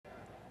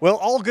Well,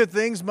 all good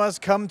things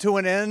must come to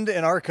an end,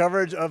 and our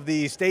coverage of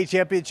the state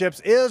championships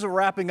is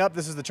wrapping up.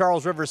 This is the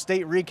Charles River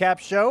State Recap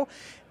Show.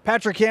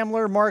 Patrick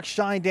Hamler, Mark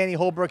Shine, Danny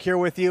Holbrook here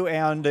with you,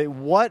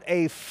 and what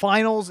a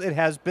finals it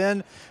has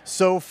been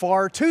so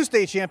far. 2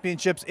 state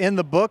championships in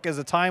the book as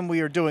the time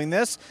we are doing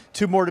this.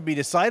 2 more to be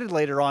decided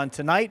later on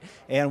tonight,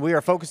 and we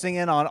are focusing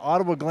in on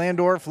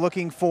Ottawa-Glandorf,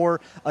 looking for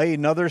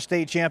another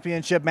state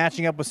championship,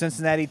 matching up with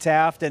Cincinnati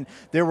Taft. And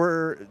there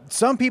were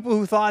some people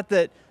who thought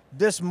that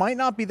this might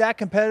not be that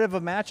competitive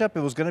a matchup. It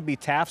was going to be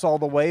Taft's all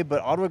the way,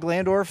 but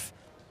Ottawa-Glandorf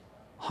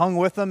hung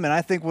with them and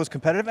I think was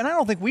competitive. And I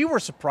don't think we were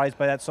surprised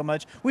by that so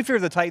much. We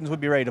figured the Titans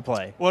would be ready to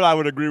play. Well, I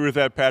would agree with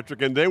that,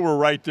 Patrick, and they were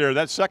right there.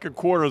 That second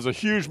quarter was a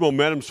huge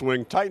momentum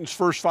swing. Titans'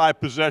 first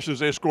 5 possessions,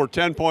 they scored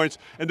 10 points,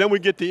 and then we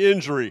get the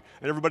injury,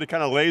 and everybody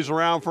kind of lays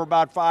around for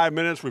about 5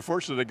 minutes. We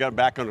fortunately got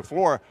back on the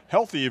floor,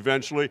 healthy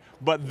eventually,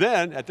 but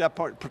then at that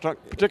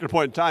particular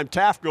point in time,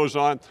 Taft goes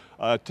on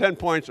 10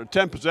 points, or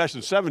 10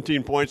 possessions,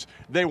 17 points.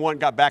 They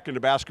got back in the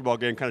basketball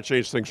game, kind of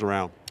changed things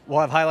around. We'll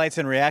have highlights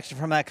and reaction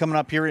from that coming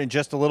up here in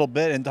just a little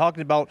bit. And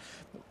talking about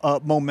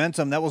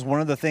momentum, that was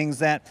one of the things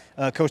that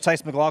Coach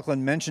Tyson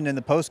McLaughlin mentioned in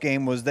the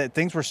postgame, was that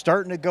things were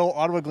starting to go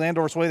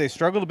Ottawa-Glandorf's way. They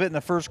struggled a bit in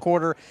the first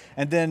quarter,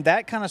 and then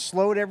that kind of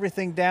slowed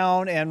everything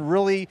down and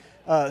really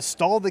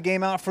stalled the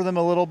game out for them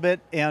a little bit.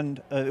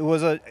 And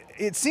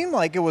it seemed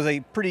like it was a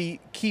pretty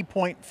key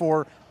point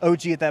for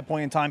OG at that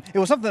point in time. It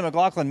was something that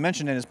McLaughlin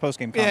mentioned in his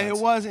postgame comments. Yeah, it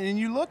was, and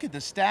you look at the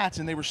stats,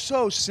 and they were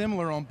so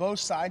similar on both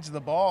sides of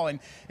the ball, and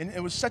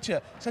it was such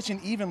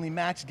an evenly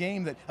matched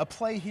game that a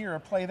play here,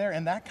 a play there,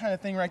 and that kind of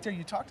thing right there.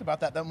 You talked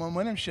about that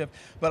momentum shift,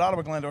 but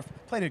Ottawa-Glandorf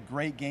played a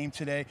great game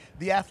today.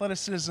 The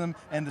athleticism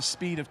and the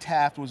speed of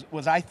Taft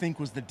was I think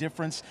was the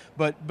difference,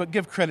 but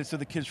give credit to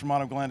the kids from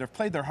Ottawa-Glandorf,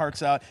 played their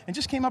hearts out, and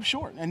just came up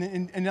short,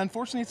 and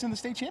unfortunately it's in the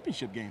state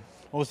championship game.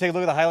 Well, let's take a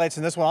look at the highlights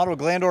in this one.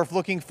 Ottawa-Glandorf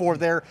looking for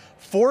their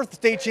 4th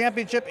state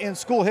championship in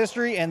school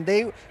history, and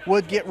they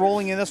would get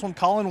rolling in this one.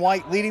 Colin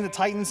White leading the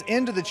Titans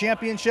into the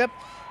championship.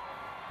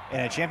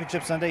 And a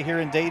championship Sunday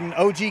here in Dayton.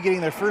 OG getting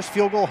their first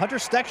field goal. Hunter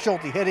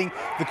Steckschulte hitting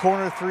the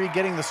corner 3,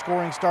 getting the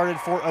scoring started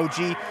for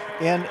OG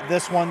in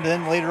this one.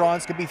 Then later on,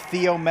 it's going to be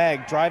Theo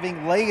Mag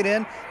driving, laying it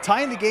in,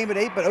 tying the game at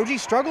 8. But OG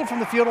struggled from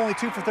the field, only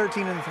 2 for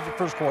 13 in the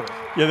first quarter.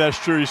 Yeah, that's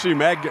true. You see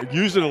Mag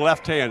using the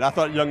left hand. I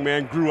thought young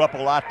man grew up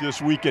a lot this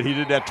weekend. He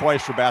did that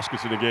twice for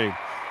baskets in the game.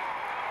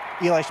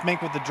 Eli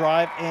Schmink with the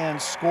drive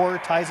and score,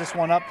 ties this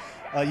one up.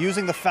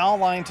 Using the foul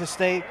line to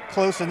stay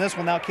close in this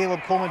one. Now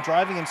Caleb Coleman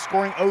driving and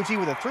scoring. OG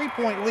with a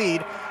 3-point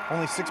lead.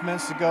 Only 6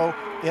 minutes to go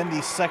in the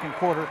second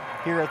quarter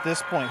here at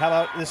this point. How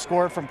about this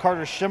score from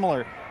Carter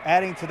Schimmeler,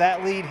 adding to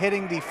that lead,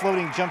 hitting the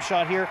floating jump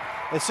shot here.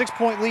 A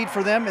 6-point lead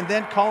for them. And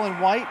then Colin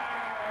White,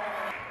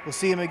 we'll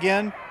see him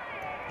again,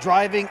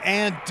 driving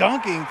and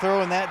dunking,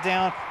 throwing that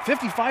down.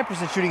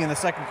 55% shooting in the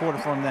second quarter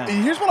for him then.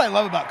 And here's what I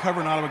love about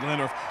covering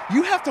Ottawa-Glandorf.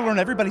 You have to learn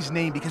everybody's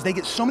name because they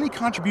get so many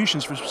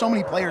contributions from so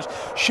many players.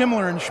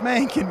 Schimmeler and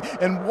Schmank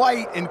and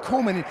White and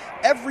Coleman, and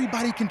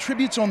everybody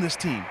contributes on this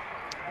team.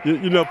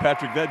 You know,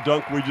 Patrick, that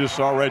dunk we just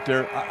saw right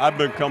there, I've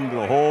been coming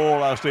to a whole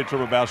lot of state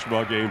tournament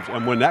basketball games,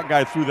 and when that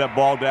guy threw that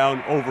ball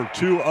down over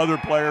 2 other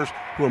players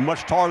who are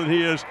much taller than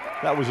he is,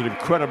 that was an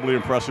incredibly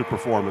impressive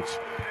performance.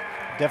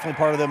 Definitely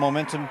part of the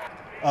momentum.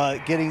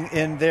 Getting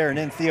in there, and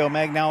then Theo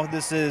Mag. Now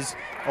this is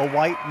a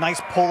White, nice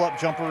pull-up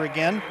jumper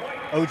again.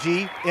 OG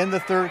in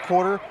the third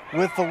quarter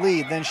with the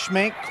lead. Then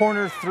Schmank,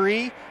 corner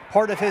 3,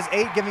 part of his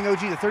 8, giving OG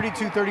the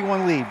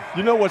 32-31 lead.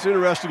 You know what's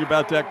interesting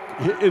about that?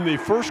 In the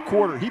first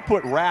quarter, he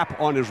put wrap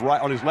on his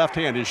left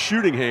hand, his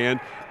shooting hand,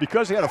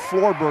 because he had a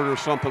floor burner or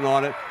something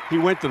on it. He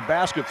went to the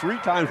basket 3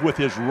 times with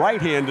his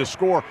right hand to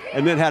score,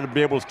 and then had to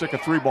be able to stick a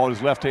 3-ball in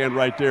his left hand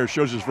right there. It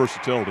shows his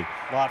versatility.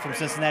 A lot from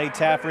Cincinnati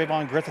Taft.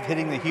 Rayvon Griffith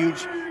hitting the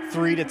huge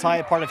 3 to tie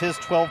it, part of his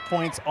 12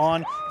 points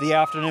on the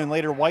afternoon.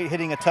 Later, White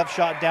hitting a tough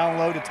shot down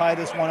low to tie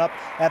this one up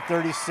at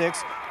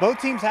 36.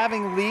 Both teams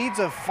having leads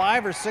of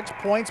 5 or 6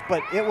 points,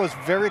 but it was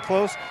very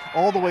close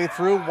all the way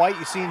through. White,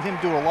 you've seen him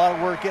do a lot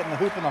of work, getting the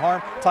hoop in the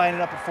arm, tying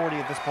it up at 40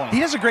 at this point. He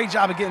does a great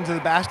job of getting to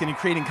the basket and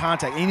creating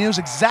contact. And he knows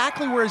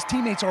exactly where his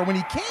teammates are when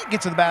he can't get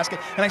to the basket.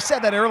 And I said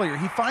that earlier.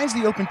 He finds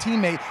the open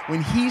teammate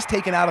when he's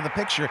taken out of the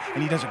picture,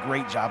 and he does a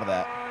great job of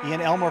that. Ian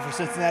Elmore for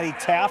Cincinnati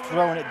Taft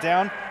throwing it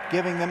down,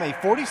 giving them a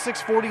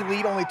 46-40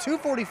 lead, only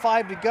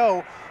 2:45 to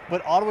go,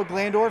 but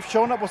Ottawa-Glandorf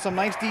showing up with some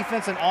nice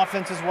defense and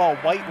offense as well.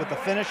 White with the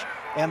finish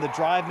and the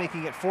drive,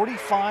 making it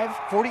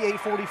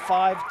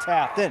 48-45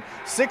 Taft. Then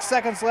 6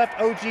 seconds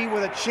left, OG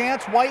with a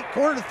chance. White,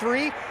 corner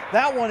 3.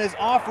 That one is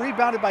off,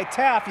 rebounded by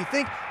Taft. You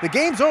think the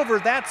game's over,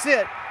 that's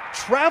it.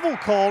 Travel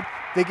called.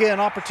 They get an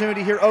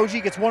opportunity here.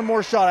 OG gets one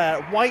more shot at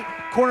it. White,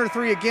 corner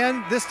 3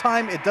 again. This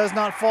time it does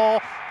not fall.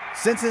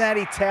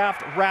 Cincinnati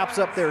Taft wraps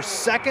up their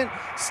 2nd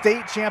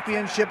state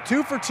championship,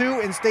 2 for 2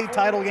 in state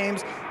title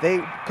games. They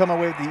come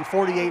away with the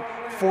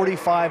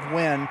 48-45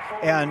 win,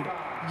 and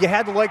you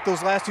had to like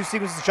those last 2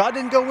 sequences. The shot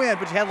didn't go in,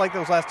 but you had to like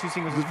those last 2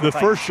 sequences. The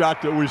first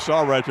shot that we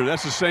saw right there,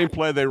 that's the same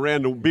play they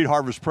ran to beat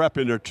Harvest Prep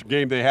in their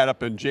game they had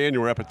up in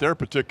January up at their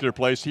particular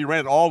place. He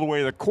ran it all the way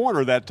to the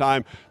corner that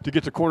time to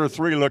get the corner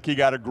 3 look. He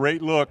got a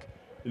great look.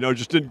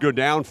 just didn't go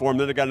down for him.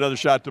 Then they got another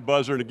shot at the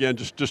buzzer, and again,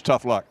 just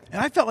tough luck.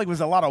 And I felt like it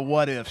was a lot of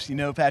what ifs,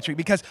 Patrick,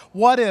 because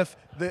what if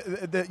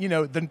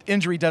the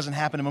injury doesn't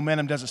happen and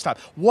momentum doesn't stop?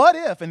 What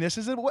if, and this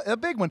is a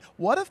big one,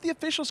 what if the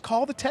officials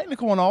call the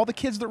technical on all the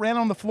kids that ran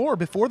on the floor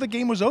before the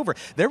game was over?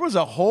 There was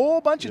a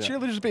whole bunch of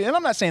cheerleaders, and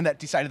I'm not saying that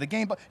decided the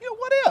game, but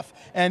what if?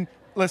 And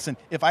listen,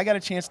 if I got a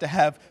chance to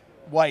have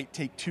White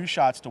take 2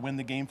 shots to win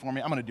the game for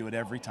me, I'm going to do it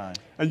every time.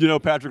 And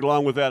Patrick,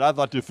 along with that, I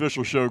thought the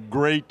officials showed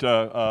great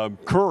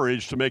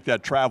courage to make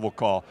that travel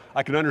call.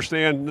 I can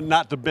understand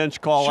not the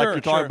bench call like you're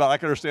talking about. I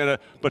can understand it,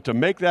 but to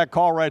make that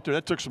call right there,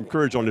 that took some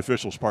courage on the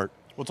officials' part.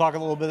 We'll talk a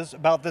little bit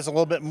about this a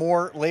little bit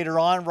more later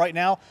on. Right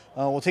now,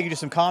 we'll take you to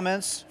some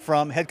comments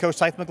from head coach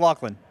Taft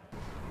McLaughlin.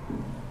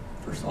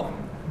 First off,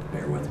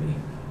 bear with me.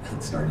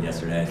 It started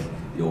yesterday.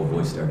 The old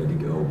voice started to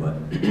go, but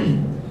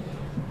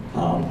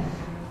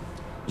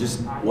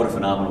just what a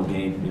phenomenal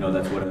game.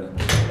 That's what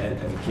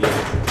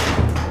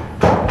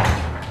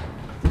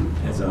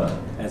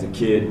as a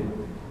kid,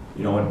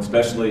 and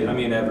especially,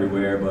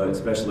 everywhere, but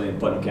especially in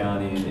Putnam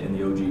County and in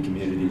the OG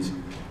communities,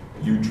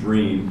 you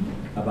dream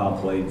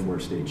about playing for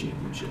a state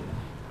championship.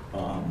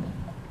 A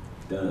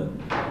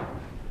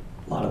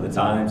lot of the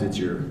times it's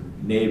your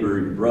neighbor,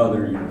 your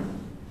brother, your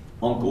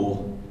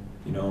uncle,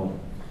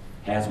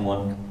 has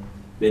one,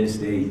 been to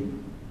state.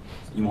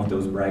 You want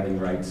those bragging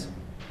rights.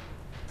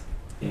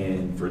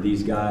 And for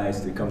these guys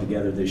to come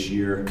together this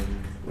year,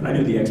 when I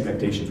knew the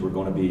expectations were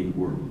going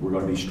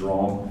to be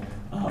strong,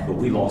 but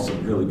we lost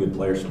some really good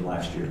players from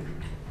last year,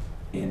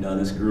 and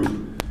this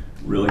group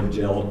really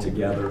gelled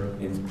together.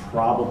 And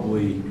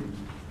probably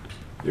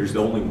there's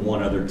only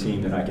one other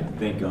team that I can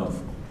think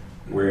of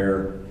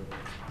where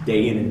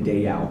day in and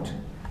day out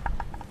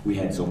we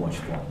had so much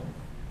fun.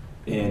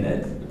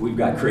 And we've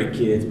got great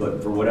kids,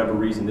 but for whatever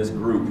reason, this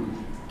group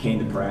came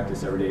to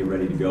practice every day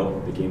ready to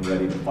go. They came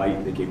ready to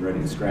fight. They came ready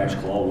to scratch,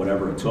 claw,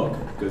 whatever it took,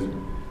 because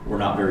we're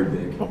not very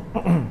big.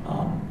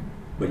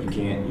 But you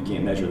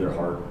can't measure their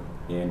heart.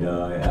 And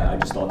I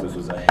just thought this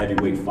was a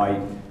heavyweight fight.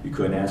 You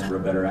couldn't ask for a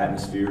better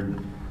atmosphere.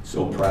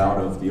 So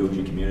proud of the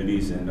OG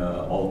communities and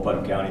all of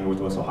Putnam County,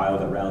 Northwest Ohio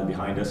that rallied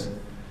behind us.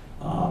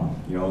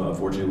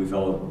 Unfortunately, we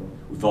fell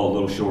a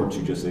little short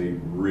to just a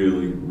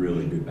really,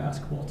 really good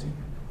basketball team.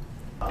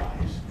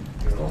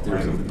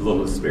 There's a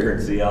little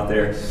disparity out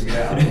there.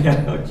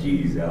 Yeah. Oh,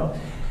 geez, Al.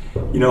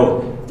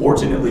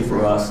 Fortunately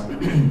for us,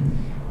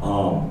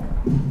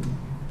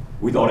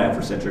 we thought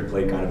Afrocentric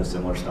played kind of a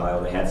similar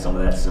style. They had some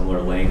of that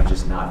similar length,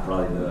 just not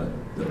probably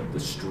the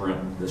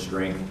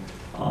strength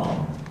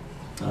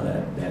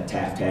that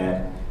Taft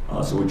had.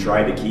 So we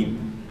tried to keep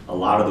a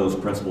lot of those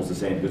principles the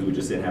same because we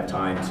just didn't have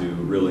time to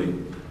really.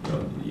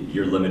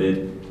 You're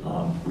limited.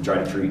 We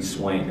tried to treat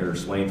Swain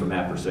from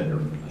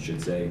Afrocentric, I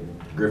should say.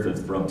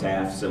 Griffith from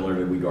Taft,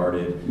 similarly we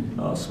guarded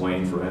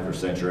Swain from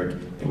Afrocentric,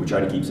 and we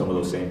tried to keep some of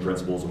those same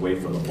principles away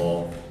from the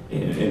ball,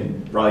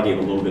 and probably gave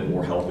a little bit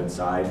more help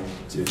inside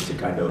to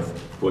kind of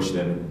push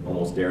them and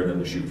almost dare them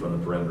to shoot from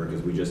the perimeter,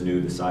 because we just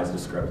knew the size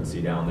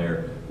discrepancy down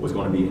there was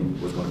going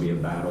to be a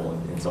battle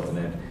and something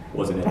that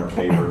wasn't in our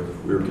favor.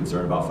 We were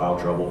concerned about foul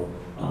trouble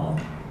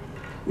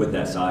with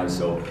that size,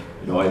 so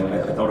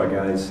I thought our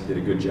guys did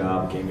a good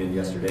job. Came in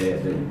yesterday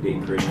at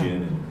Dayton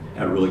Christian and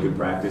had a really good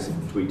practice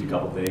and tweaked a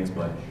couple things,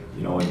 but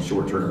in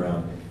short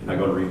turnaround, and not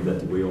going to reinvent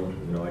the wheel.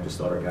 I just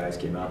thought our guys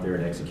came out there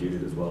and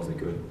executed as well as they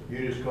could.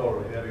 You just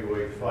called it a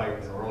heavyweight fight,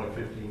 and there were only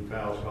 15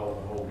 fouls called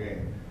the whole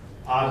game.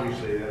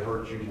 Obviously, that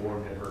hurt you more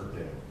than it hurt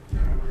them.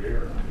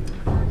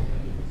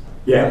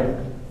 Yeah,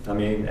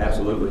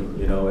 absolutely.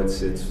 It's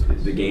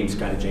the game's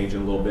kind of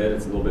changing a little bit.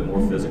 It's a little bit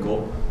more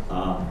physical.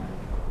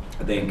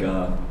 I think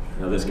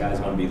this guy's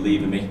going to be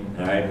leaving me.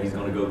 All right, he's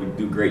going to go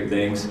do great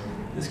things.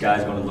 This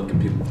guy's going to look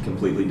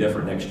completely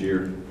different next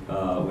year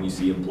when you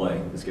see him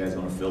play. This guy's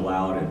going to fill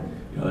out, and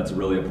that's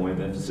really a point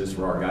of emphasis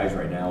for our guys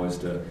right now is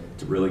to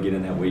really get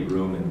in that weight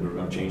room, and we're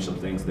going to change some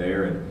things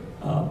there,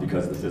 and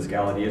because the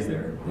physicality is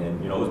there,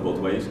 and it was both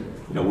ways.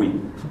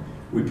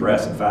 We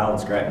press and foul and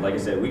scratch. Like I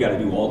said, we got to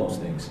do all those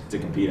things to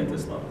compete at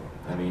this level.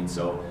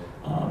 So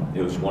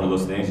it was one of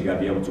those things you got to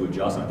be able to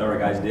adjust. And I thought our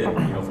guys did,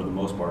 for the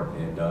most part,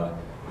 and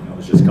it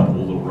was just a couple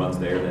of little runs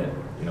there that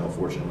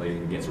fortunately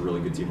against a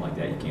really good team like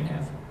that you can't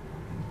have.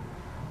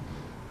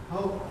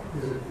 How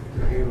is it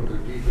to handle the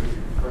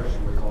defensive pressure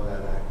with all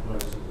that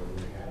athleticism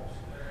they have?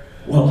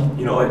 Well,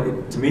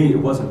 to me, it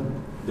wasn't.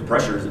 The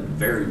pressure is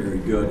very, very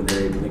good, and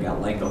they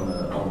got length on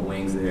the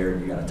wings there.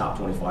 You got a top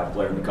 25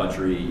 player in the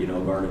country,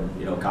 guarding,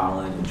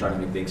 Colin and trying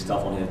to make things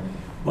tough on him.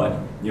 But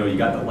you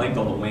got the length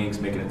on the wings,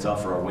 making it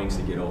tough for our wings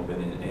to get open,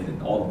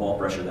 and all the ball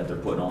pressure that they're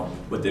putting on.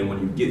 But then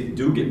when you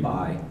do get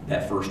by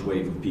that first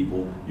wave of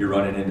people, you're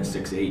running into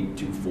 6'8",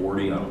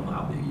 240. I don't know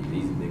how big he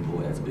is. He's a big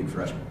boy. That's a big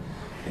freshman.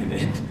 And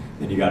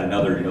then you got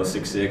another,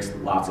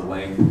 6'6", lots of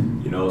length,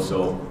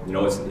 so,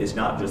 it's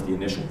not just the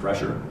initial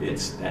pressure,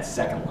 it's that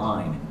second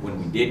line. When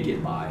we did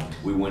get by,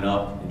 we went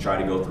up and tried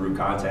to go through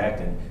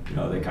contact, and,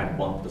 they kind of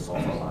bumped us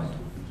off our line.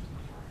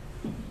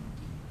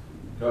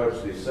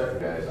 Coach, the second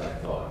guys, I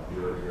thought,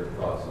 your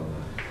thoughts on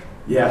that?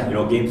 Yeah,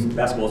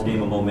 basketball's a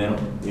game of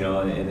momentum,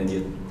 and then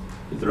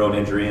you throw an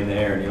injury in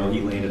there, and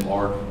he landed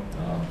hard.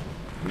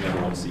 You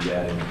never want to see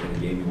that in a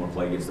game. You want to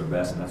play against their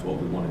best, and that's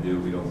what we want to do.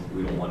 We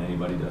don't want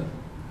anybody to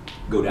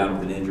go down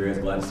with an injury. I was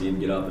glad to see him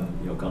get up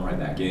and come right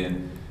back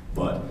in.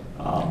 But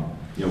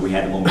we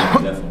had the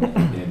momentum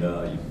definitely,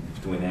 and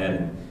between that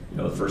and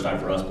the first time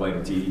for us playing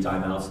with TV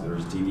timeouts, there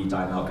was a TV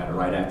timeout kind of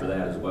right after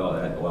that as well.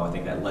 I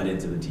think that led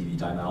into the TV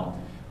timeout.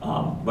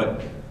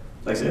 But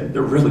like I said,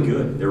 they're really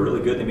good. They're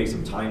really good. They make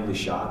some timely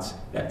shots.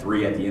 That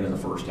three at the end of the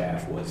first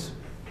half was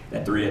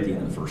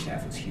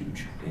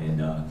huge.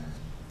 And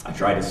I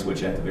tried to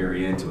switch at the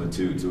very end to a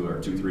 2 or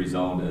 2-3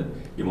 zone to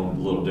give them a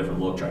little different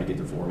look, try to get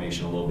the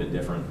formation a little bit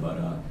different. But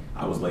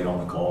I was late on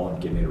the call,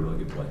 and kid made a really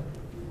good play.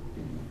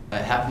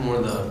 It happened one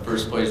of the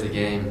first plays of the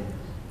game.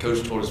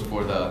 Coach told us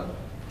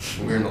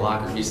when we were in the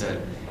locker room, he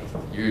said,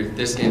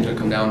 this game's going to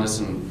come down to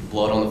some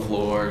blood on the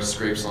floor,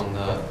 scrapes on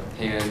the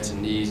hands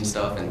and knees and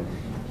stuff, and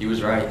he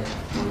was right.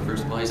 One of the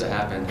first plays that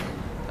happened.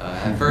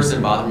 At first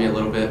it bothered me a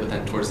little bit, but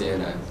then towards the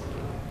end I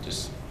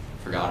just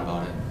forgot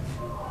about it.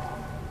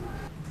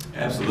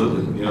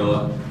 Absolutely.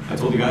 I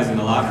told you guys in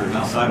the locker room,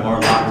 outside of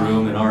our locker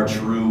room and our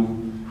true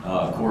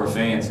core of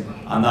fans,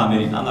 I'm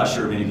not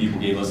sure many people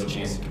gave us a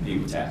chance to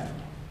compete with Taft.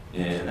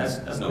 And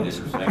that's no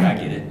disrespect. I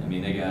get it. I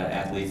mean, they got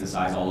athletes and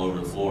size all over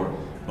the floor,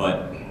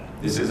 but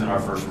this isn't our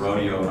first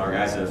rodeo, and our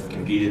guys have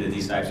competed in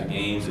these types of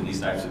games and these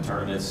types of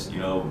tournaments,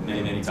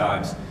 many, many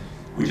times.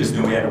 We just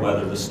knew we had to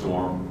weather the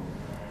storm.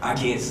 I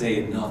can't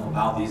say enough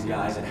about these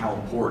guys and how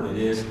important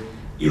it is.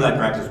 Eli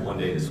practiced 1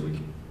 day this week.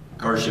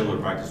 Carter Schindler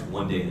practiced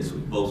 1 day this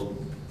week. Both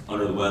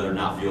under the weather,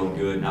 not feeling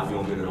good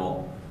at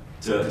all.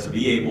 To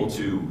be able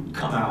to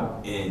come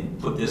out and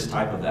put this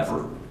type of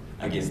effort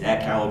against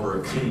that caliber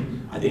of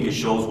team, I think it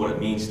shows what it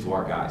means to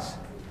our guys.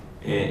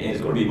 And it's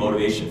going to be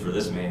motivation for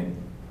this man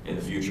in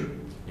the future,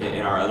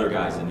 and our other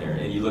guys in there.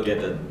 And you look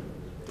at the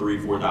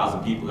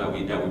 3,000-4,000 people that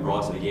we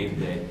brought to the game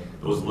today,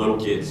 those little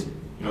kids,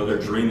 they're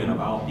dreaming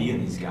about being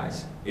these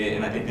guys.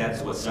 And I think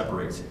that's what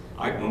separates.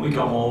 When we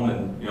come home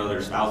and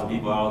there's 1,000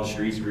 people out on the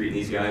streets greeting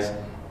these guys,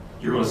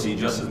 you're going to see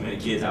just as many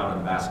kids out on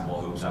the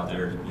basketball hoops out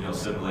there,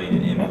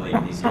 simulating and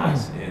emulating these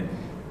guys. And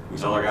we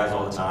tell our guys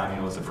all the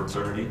time, it's a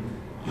fraternity.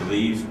 You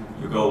leave,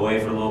 you go away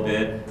for a little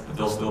bit, but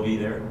they'll still be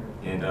there.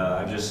 And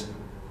I'm just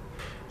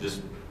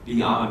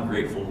beyond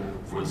grateful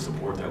for the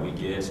support that we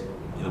get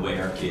and the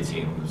way our kids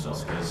handle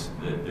themselves, because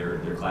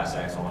they're class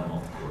acts on and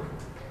off the court.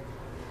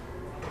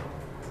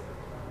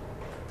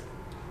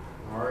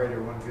 All right,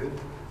 everyone good?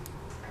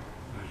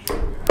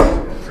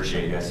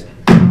 Appreciate you guys.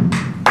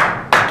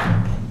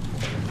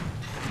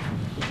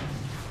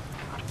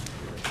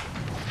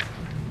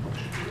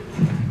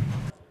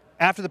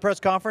 After the press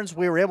conference,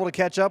 we were able to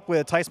catch up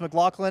with Tice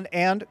McLaughlin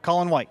and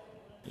Colin White.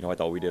 I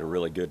thought we did a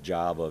really good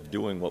job of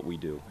doing what we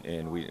do,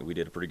 and we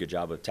did a pretty good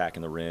job of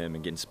attacking the rim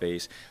and getting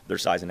space. Their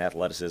size and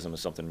athleticism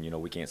is something,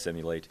 we can't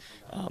simulate.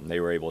 They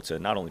were able to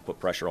not only put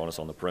pressure on us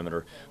on the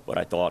perimeter, but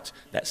I thought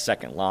that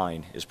second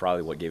line is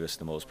probably what gave us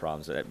the most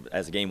problems.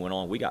 As the game went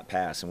on, we got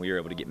past, and we were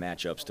able to get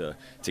matchups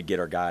to get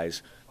our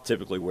guys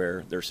typically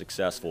where they're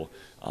successful.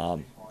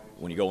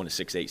 When you go into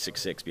 6'8",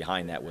 6'6",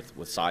 behind that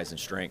with size and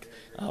strength,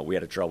 we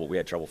had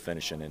trouble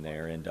finishing in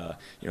there, and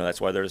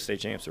that's why they're the state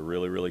champs. They're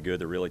really, really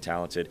good. They're really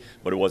talented,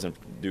 but it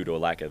wasn't due to a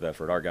lack of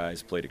effort. Our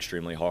guys played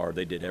extremely hard.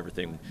 They did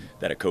everything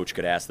that a coach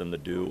could ask them to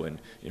do,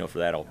 and for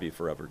that I'll be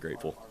forever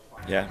grateful.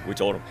 Yeah, we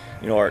told them,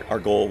 our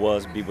goal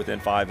was be within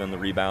 5 in the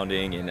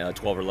rebounding and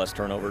 12 or less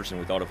turnovers, and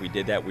we thought if we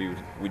did that,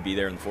 we'd be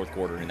there in the fourth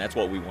quarter, and that's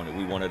what we wanted.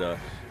 We wanted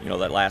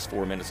that last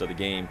 4 minutes of the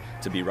game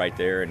to be right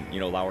there, and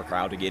allow our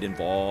crowd to get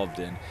involved,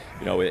 and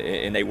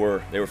and they were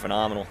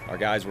phenomenal. Our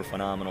guys were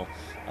phenomenal.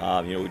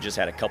 We just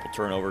had a couple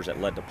turnovers that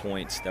led to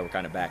points that were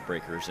kind of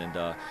backbreakers, and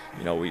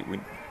we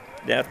didn't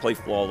have to play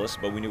flawless,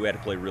 but we knew we had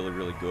to play really,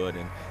 really good,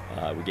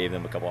 and we gave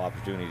them a couple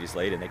opportunities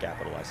late, and they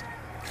capitalized.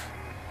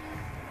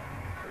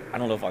 I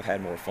don't know if I've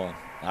had more fun.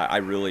 I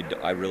really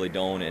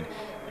don't, and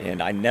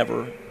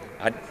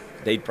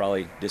they'd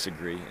probably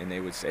disagree and they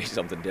would say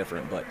something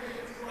different, but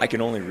I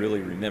can only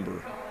really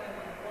remember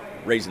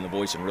raising the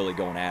voice and really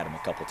going at them a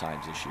couple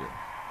times this year.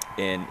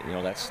 And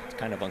that's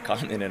kind of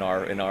uncommon in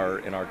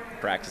our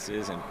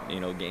practices and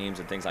games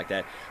and things like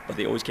that. But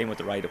they always came with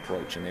the right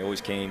approach, and they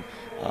always came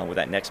with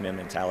that next man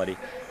mentality.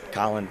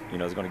 Colin,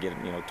 is going to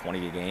get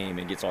 20 a game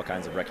and gets all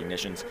kinds of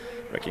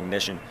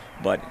recognition.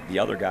 But the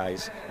other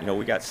guys,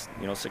 we got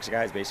 6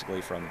 guys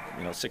basically from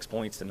 6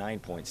 points to 9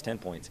 points, 10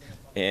 points,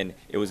 and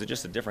it was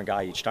just a different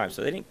guy each time.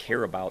 So they didn't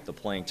care about the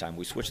playing time.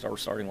 We switched our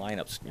starting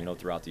lineups,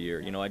 throughout the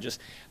year.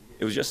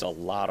 It was just a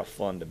lot of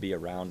fun to be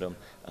around them.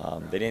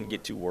 They didn't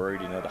get too worried.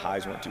 The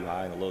highs weren't too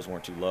high and the lows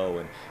weren't too low.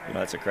 And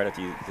that's a credit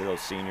to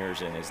those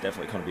seniors. And it's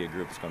definitely going to be a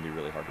group that's going to be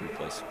really hard to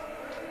replace.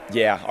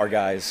 Yeah, our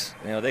guys,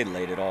 they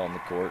laid it all on the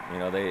court.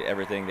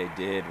 Everything they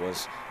did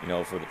was,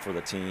 for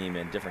the team,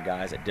 and different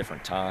guys at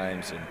different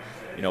times.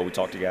 And we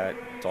talked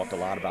a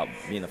lot about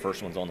being the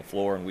first ones on the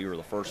floor, and we were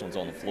the first ones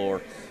on the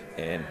floor.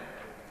 And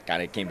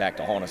kind of came back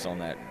to haunt us on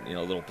that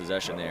little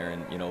possession there.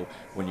 And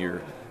when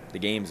you're the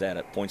game's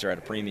points are at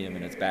a premium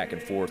and it's back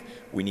and forth,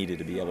 we needed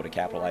to be able to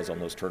capitalize on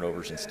those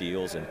turnovers and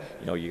steals. And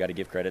you got to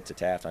give credit to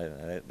Taft.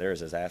 They're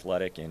as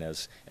athletic and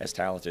as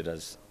talented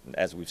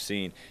as we've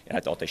seen. And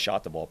I thought they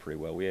shot the ball pretty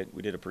well.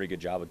 We did a pretty good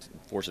job of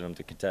forcing them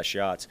to contest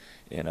shots.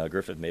 And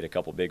Griffith made a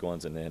couple big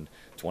ones, and then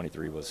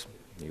 23 was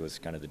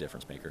kind of the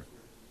difference maker.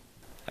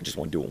 I just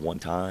want to do it one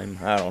time.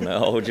 I don't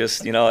know.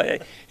 Just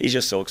he's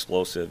just so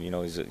explosive.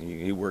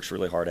 He works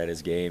really hard at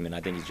his game, and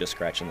I think he's just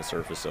scratching the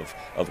surface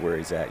of where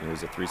he's at.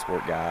 He's a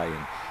three-sport guy,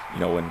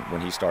 and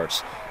when he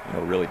starts,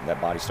 really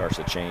that body starts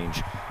to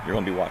change. You're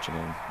going to be watching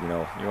him.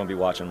 You're going to be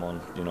watching him on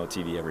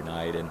TV every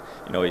night, and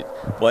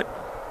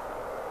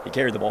he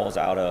carried the balls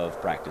out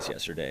of practice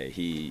yesterday.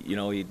 He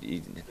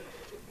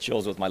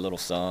chills with my little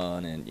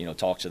son and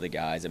talks to the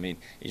guys. I mean,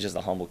 he's just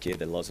a humble kid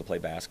that loves to play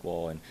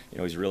basketball, and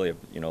he's really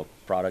a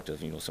product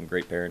of some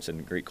great parents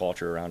and great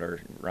culture around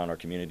our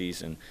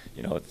communities, and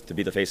to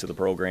be the face of the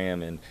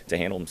program and to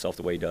handle himself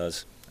the way he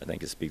does, I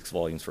think it speaks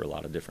volumes for a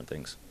lot of different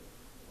things.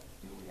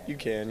 You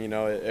can,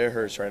 it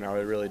hurts right now,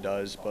 it really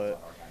does,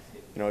 but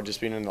just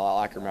being in the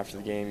locker room after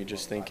the game, you're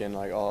just thinking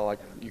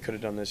you could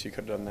have done this, you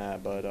could have done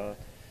that, but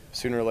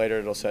sooner or later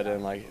it'll set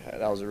in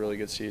that was a really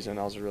good season,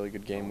 that was a really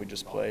good game we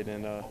just played,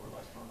 and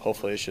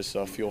hopefully it's just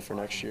fuel for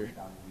next year.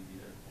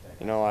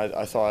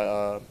 I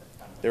thought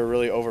they were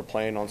really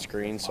overplaying on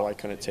screen, so I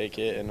couldn't take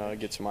it and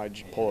get to my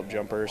pull-up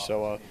jumper.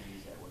 So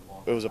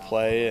it was a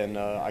play, and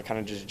I kind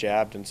of just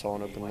jabbed and saw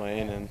an open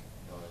lane and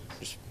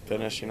just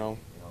finished.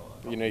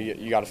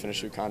 You got to finish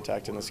through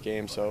contact in this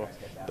game, so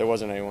there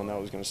wasn't anyone that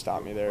was going to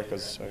stop me there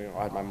because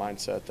I had my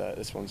mindset that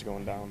this one's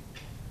going down.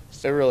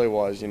 It really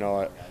was.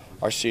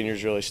 Our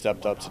seniors really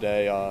stepped up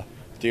today.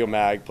 Theo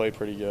Mag played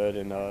pretty good,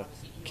 and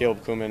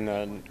Caleb Kuhlman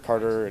and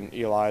Carter and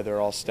Eli,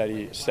 they're all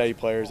steady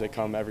players. They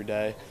come every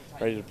day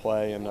ready to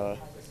play, and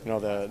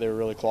they were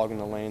really clogging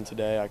the lane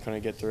today. I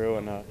couldn't get through,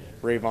 and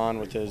Rayvon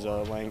with his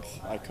length,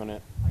 I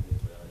couldn't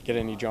get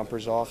any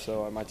jumpers off,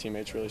 so my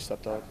teammates really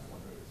stepped up.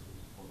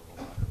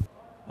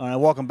 All right,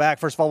 welcome back.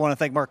 First of all, I want to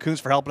thank Mark Kuntz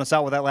for helping us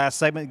out with that last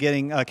segment,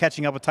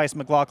 catching up with Tyson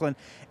McLaughlin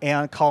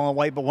and Colin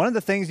White. But one of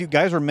the things you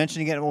guys were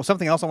mentioning,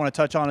 something else I want to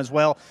touch on as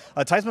well,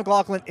 Tyson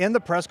McLaughlin in the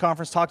press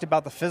conference talked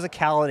about the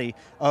physicality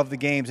of the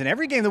games. And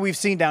every game that we've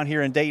seen down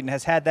here in Dayton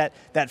has had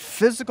that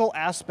physical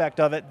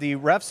aspect of it. The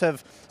refs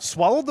have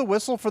swallowed the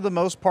whistle for the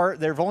most part.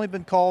 There have only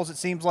been calls, it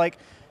seems like,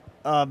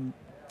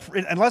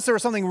 unless there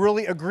was something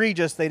really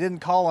egregious, they didn't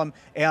call them.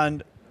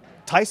 And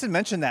Tyson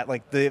mentioned that,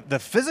 the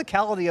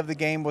physicality of the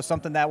game was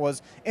something that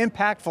was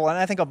impactful, and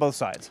I think on both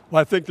sides.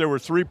 Well, I think there were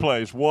three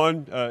plays.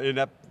 One, in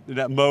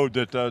that mode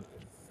that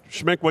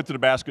Schmink went to the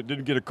basket,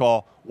 didn't get a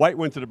call. White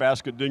went to the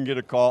basket, didn't get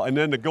a call. And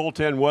then the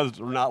goaltend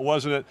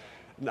wasn't it?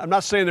 I'm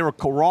not saying they were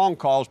wrong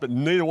calls, but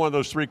neither one of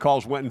those three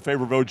calls went in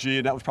favor of OG,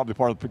 and that was probably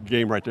part of the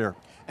game right there.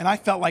 And I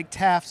felt like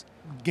Taft's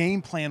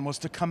game plan was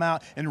to come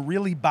out and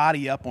really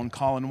body up on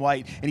Colin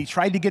White. And he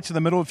tried to get to the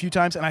middle a few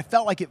times, and I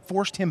felt like it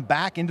forced him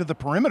back into the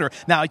perimeter.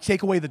 Now, I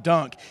take away the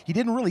dunk. He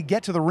didn't really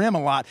get to the rim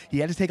a lot. He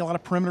had to take a lot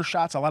of perimeter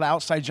shots, a lot of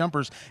outside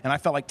jumpers, and I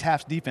felt like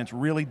Taft's defense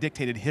really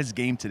dictated his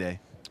game today.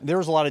 There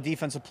was a lot of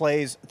defensive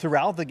plays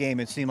throughout the game.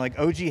 It seemed like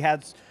OG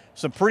had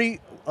some pretty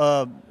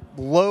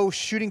low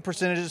shooting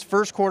percentages.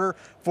 First quarter,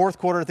 fourth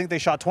quarter, I think they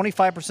shot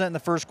 25% in the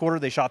first quarter.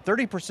 They shot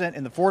 30%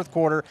 in the fourth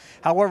quarter.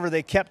 However,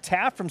 they kept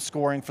Taft from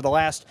scoring for the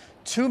last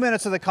 2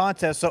 minutes of the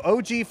contest. So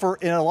OG,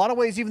 in a lot of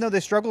ways, even though they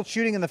struggled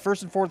shooting in the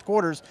first and fourth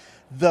quarters,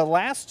 the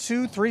last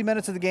 2-3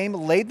 minutes of the game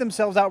laid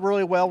themselves out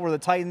really well, where the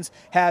Titans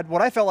had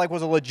what I felt like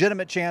was a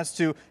legitimate chance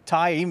to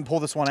tie and even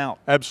pull this one out.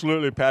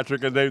 Absolutely,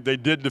 Patrick, and they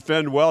did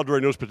defend well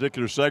during those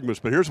particular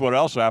segments. But here's what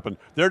else happened.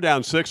 They're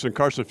down 6, and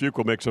Carson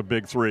Fuqua makes a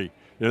big three.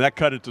 That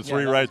cut it to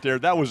 3 right there.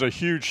 That was a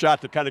huge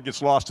shot that kind of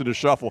gets lost in the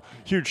shuffle.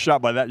 Huge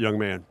shot by that young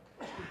man.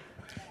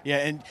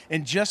 Yeah,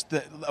 and just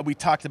we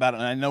talked about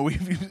it, and I know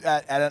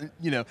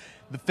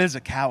the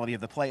physicality of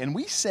the play. And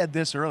we said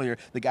this earlier,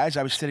 the guys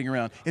I was sitting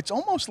around, it's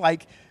almost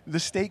like the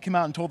state came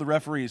out and told the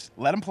referees,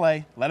 let them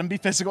play, let them be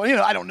physical.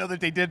 I don't know that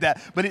they did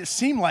that, but it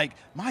seemed like,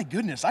 my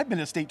goodness, I've been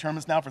to state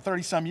tournaments now for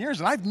 30-some years,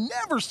 and I've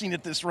never seen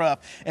it this rough.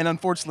 And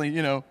unfortunately,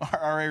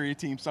 our area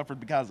team suffered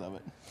because of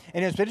it.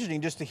 And it's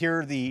interesting just to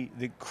hear the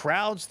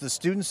crowds, the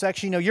student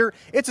section.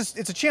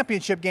 It's a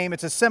championship game.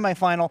 It's a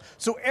semifinal,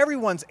 so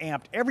everyone's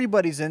amped.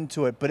 Everybody's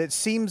into it. But it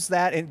seems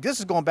that, and this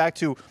is going back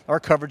to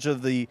our coverage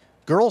of the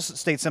girls'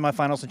 state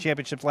semifinals and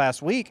championships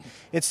last week,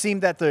 it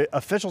seemed that the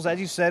officials, as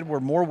you said, were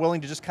more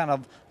willing to just kind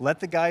of let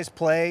the guys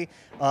play.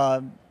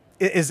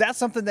 Is that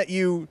something that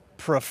you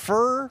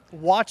prefer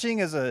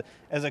watching as a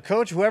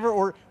coach, whoever,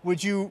 or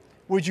would you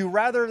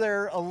rather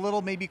they're a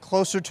little maybe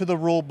closer to the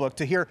rule book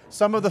to hear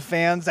some of the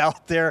fans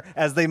out there,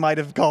 as they might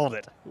have called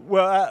it?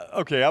 Well,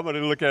 okay, I'm going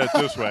to look at it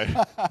this way.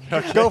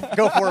 Okay. Go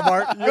for it,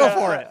 Mark. Go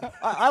for it.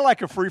 I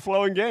like a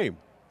free-flowing game.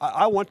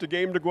 I want the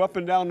game to go up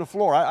and down the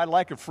floor. I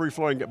like a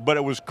free-flowing game, but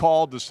it was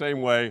called the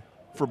same way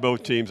for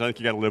both teams. I think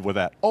you got to live with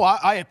that. Oh,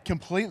 I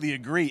completely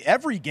agree.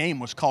 Every game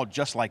was called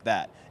just like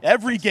that.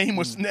 Every game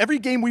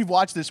we've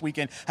watched this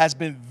weekend has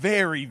been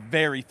very,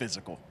 very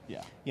physical.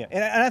 Yeah. Yeah,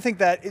 and I think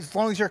that as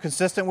long as you're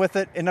consistent with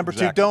it, and number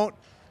two, don't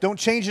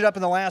change it up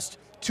in the last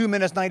 2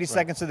 minutes, 90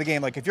 seconds of the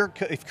game. Like if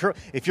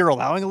you're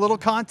allowing a little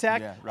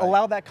contact,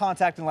 allow that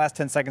contact in the last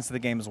 10 seconds of the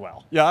game as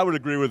well. Yeah, I would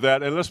agree with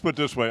that. And let's put it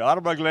this way: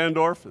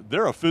 Ottawa-Glandorf,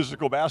 they're a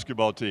physical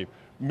basketball team.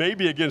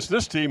 Maybe against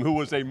this team, who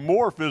was a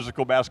more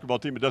physical basketball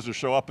team, it doesn't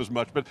show up as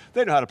much, but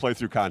they know how to play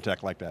through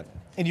contact like that.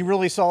 And you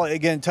really saw,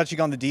 again, touching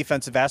on the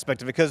defensive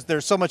aspect of it, because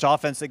there's so much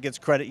offense that gets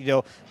credit.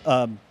 You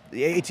know,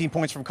 18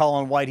 points from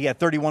Colin White. He had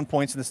 31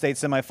 points in the state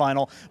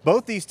semifinal.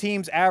 Both these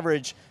teams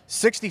average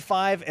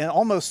 65 and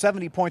almost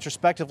 70 points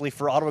respectively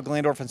for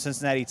Ottawa-Glandorf and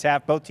Cincinnati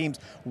Taft. Both teams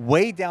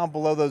way down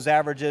below those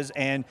averages,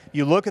 and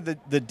you look at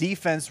the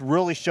defense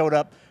really showed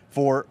up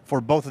for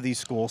both of these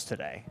schools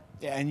today.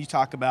 Yeah, and you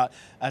talk about,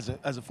 as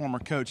a former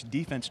coach,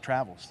 defense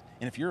travels.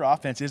 And if your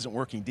offense isn't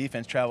working,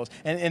 defense travels.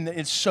 And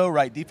it's so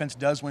right. Defense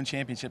does win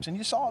championships. And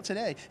you saw it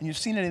today, and you've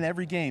seen it in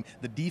every game.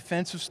 The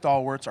defensive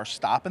stalwarts are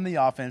stopping the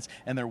offense,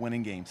 and they're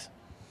winning games.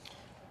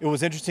 It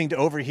was interesting to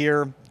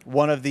overhear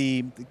one of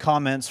the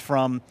comments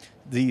from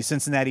the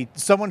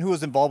someone who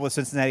was involved with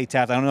Cincinnati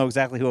Taft. I don't know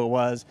exactly who it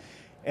was.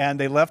 And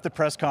they left the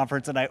press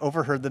conference, and I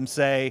overheard them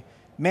say,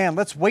 "Man,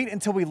 let's wait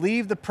until we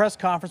leave the press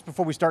conference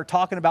before we start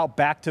talking about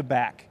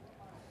back-to-back."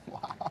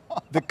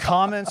 Wow. The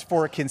comments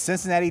for can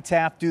Cincinnati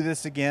Taft do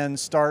this again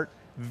start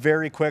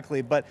very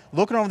quickly. But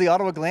looking on the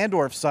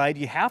Ottawa-Glandorf side,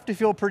 you have to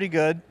feel pretty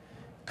good.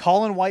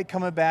 Colin White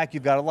coming back.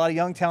 You've got a lot of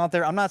young talent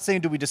there. I'm not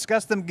saying do we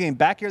discuss them getting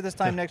back here this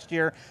time next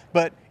year,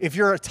 but if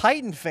you're a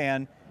Titan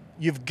fan,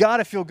 you've got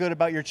to feel good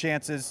about your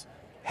chances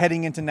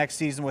heading into next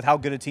season with how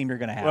good a team you're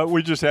going to have. Well,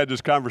 we just had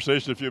this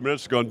conversation a few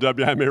minutes ago on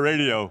WIMA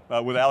Radio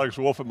with Alex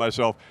Wolf and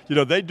myself. You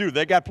know,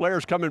 they got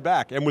players coming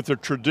back, and with the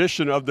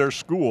tradition of their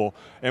school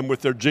and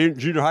with their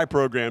junior high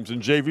programs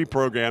and JV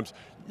programs,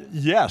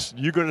 yes,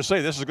 you're going to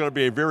say this is going to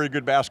be a very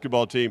good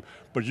basketball team,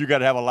 but you got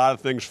to have a lot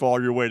of things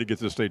fall your way to get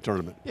to the state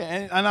tournament.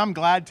 Yeah, and I'm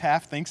glad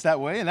Taft thinks that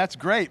way, and that's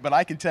great. But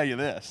I can tell you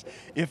this: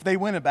 if they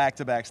win a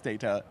back-to-back state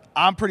title,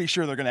 I'm pretty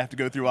sure they're going to have to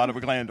go through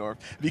Ottawa-Glandorf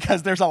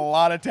because there's a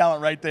lot of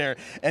talent right there.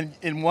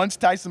 And once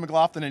Tyson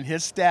McLaughlin and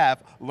his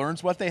staff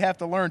learns what they have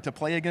to learn to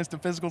play against a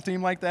physical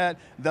team like that,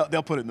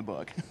 they'll put it in the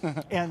book.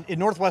 And in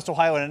Northwest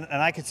Ohio, and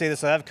I can say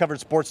this, I've covered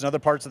sports in other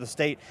parts of the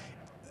state.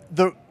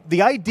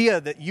 The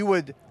idea that you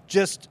would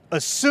just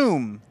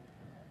assume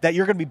that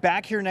you're going to be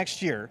back here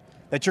next year,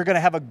 that you're going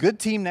to have a good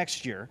team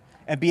next year,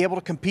 and be able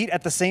to compete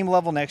at the same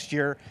level next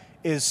year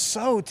is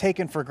so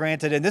taken for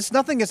granted. And this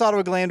nothing against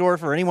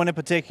Ottawa-Glandorf or anyone in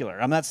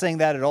particular. I'm not saying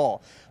that at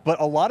all.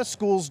 But a lot of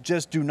schools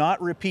just do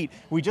not repeat.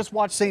 We just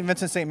watched St.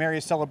 Vincent St.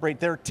 Mary's celebrate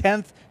their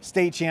 10th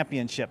state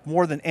championship,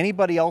 more than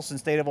anybody else in the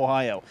state of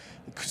Ohio.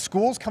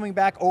 Schools coming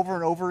back over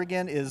and over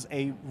again is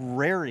a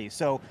rarity.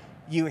 So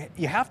you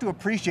have to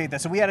appreciate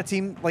that. So we had a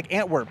team like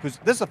Antwerp, who's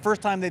this is the first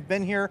time they've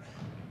been here.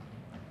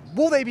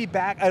 Will they be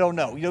back? I don't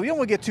know. You know, you don't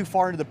want to get too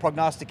far into the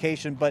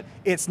prognostication, but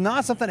it's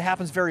not something that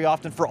happens very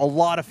often for a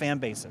lot of fan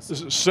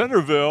bases.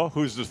 Centerville,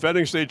 who's the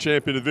defending state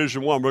champion of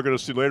Division I, we're going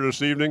to see later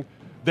this evening,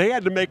 they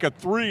had to make a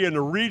 3 in the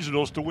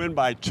regionals to win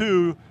by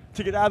 2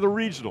 to get out of the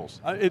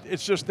regionals.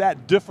 It's just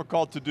that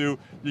difficult to do.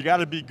 You got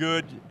to be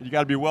good. You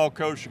got to be well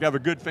coached. You got to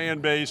have a good fan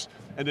base,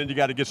 and then you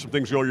got to get some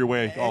things go your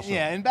way also.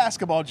 Yeah, and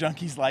basketball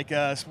junkies like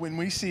us, when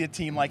we see a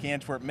team like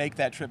Antwerp make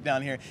that trip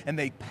down here and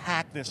they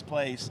pack this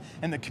place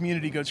and the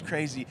community goes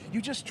crazy,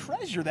 you just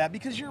treasure that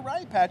because you're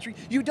right, Patrick.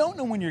 You don't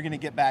know when you're going to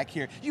get back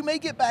here. You may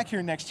get back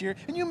here next year,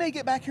 and you may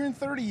get back here in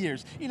 30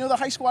 years. You know, the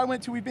high school I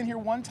went to, we've been here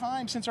one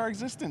time since our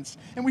existence,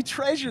 and we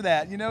treasure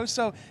that, you know.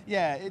 So,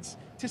 yeah,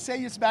 to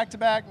say it's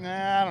back-to-back,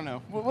 nah, I don't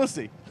know. We'll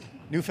see.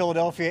 New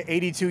Philadelphia,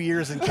 82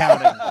 years and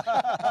counting.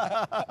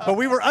 But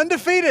we were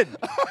undefeated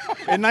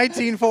in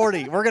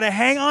 1940. We're going to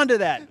hang on to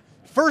that.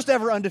 First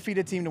ever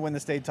undefeated team to win the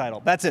state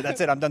title. That's it.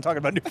 I'm done talking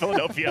about New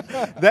Philadelphia.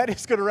 That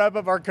is going to wrap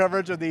up our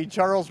coverage of the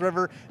Charles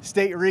River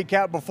State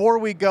Recap. Before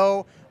we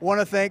go, I want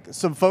to thank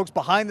some folks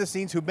behind the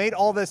scenes who made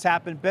all this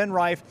happen. Ben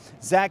Reif,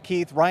 Zach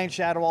Keith, Ryan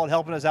Shadowald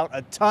helping us out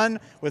a ton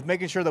with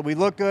making sure that we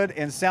look good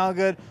and sound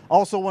good.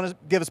 Also want to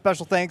give a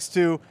special thanks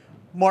to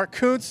Mark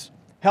Kuntz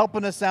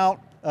helping us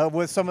out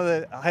with some of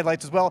the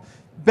highlights as well.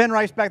 Ben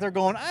Rice back there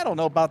going, I don't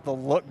know about the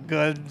look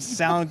good,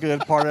 sound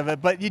good part of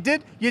it, but you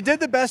did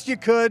the best you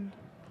could,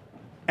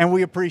 and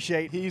we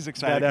appreciate He's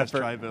excited because that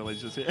effort.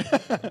 Tri-Village is here.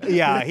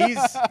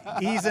 Yeah,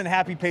 he's in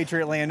happy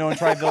Patriot land knowing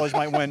Tri-Village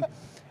might win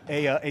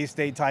a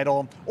state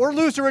title or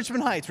lose to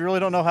Richmond Heights. We really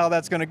don't know how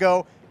that's going to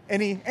go.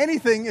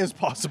 Anything is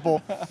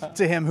possible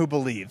to him who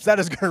believes. That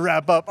is going to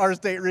wrap up our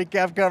state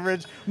recap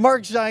coverage.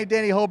 Mark Shine,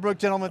 Danny Holbrook,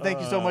 gentlemen,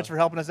 thank you so much for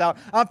helping us out.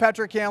 I'm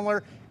Patrick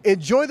Hamler.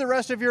 Enjoy the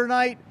rest of your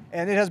night,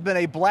 and it has been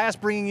a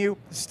blast bringing you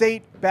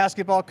state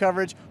basketball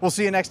coverage. We'll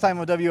see you next time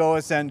on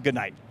WOSN. Good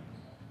night.